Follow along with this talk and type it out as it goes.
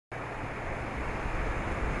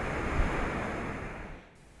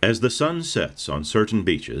As the sun sets on certain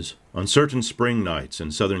beaches, on certain spring nights in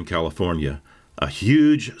Southern California, a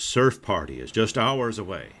huge surf party is just hours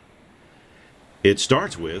away. It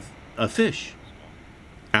starts with a fish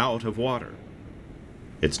out of water.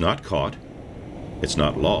 It's not caught. It's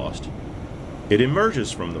not lost. It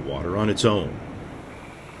emerges from the water on its own.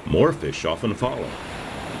 More fish often follow.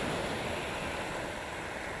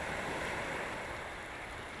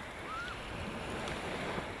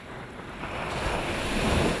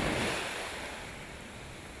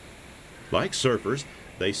 Like surfers,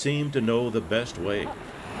 they seem to know the best way.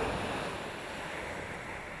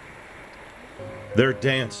 Their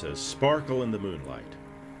dances sparkle in the moonlight.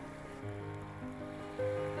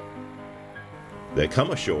 They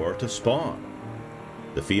come ashore to spawn.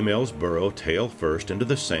 The females burrow tail first into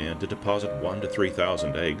the sand to deposit 1,000 to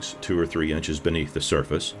 3,000 eggs 2 or 3 inches beneath the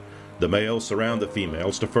surface. The males surround the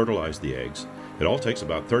females to fertilize the eggs. It all takes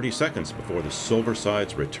about 30 seconds before the silver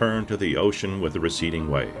sides return to the ocean with the receding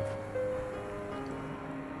wave.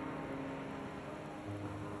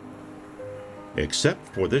 Except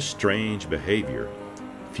for this strange behavior,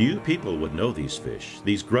 few people would know these fish,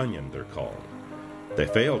 these grunion they're called. They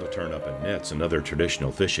fail to turn up in nets and other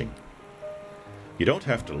traditional fishing. You don't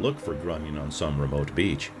have to look for grunion on some remote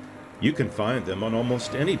beach. You can find them on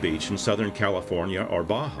almost any beach in Southern California or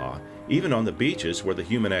Baja, even on the beaches where the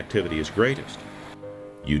human activity is greatest.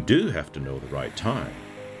 You do have to know the right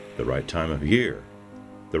time of year,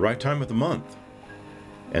 the right time of the month,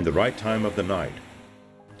 and the right time of the night,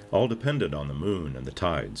 all dependent on the moon and the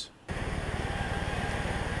tides.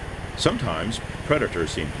 Sometimes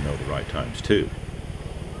predators seem to know the right times too.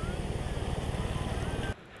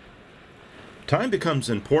 Time becomes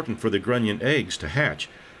important for the grunion eggs to hatch,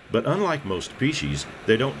 but unlike most species,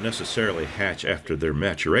 they don't necessarily hatch after their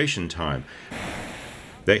maturation time.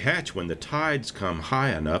 They hatch when the tides come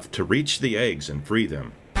high enough to reach the eggs and free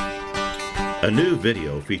them. A new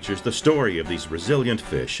video features the story of these resilient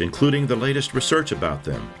fish, including the latest research about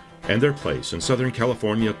them and their place in Southern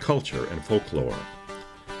California culture and folklore.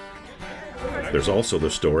 There's also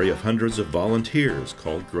the story of hundreds of volunteers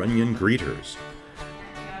called Grunion greeters.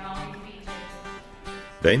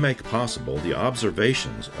 They make possible the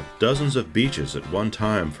observations of dozens of beaches at one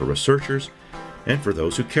time for researchers and for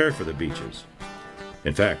those who care for the beaches.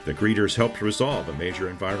 In fact, the greeters helped resolve a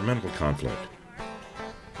major environmental conflict.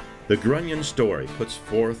 The Grunion story puts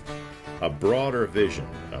forth a broader vision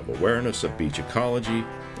of awareness of beach ecology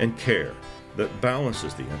and care that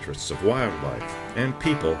balances the interests of wildlife and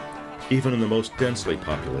people, even in the most densely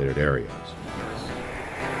populated areas.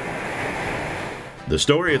 The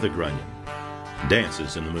story of the Grunion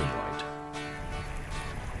dances in the moonlight.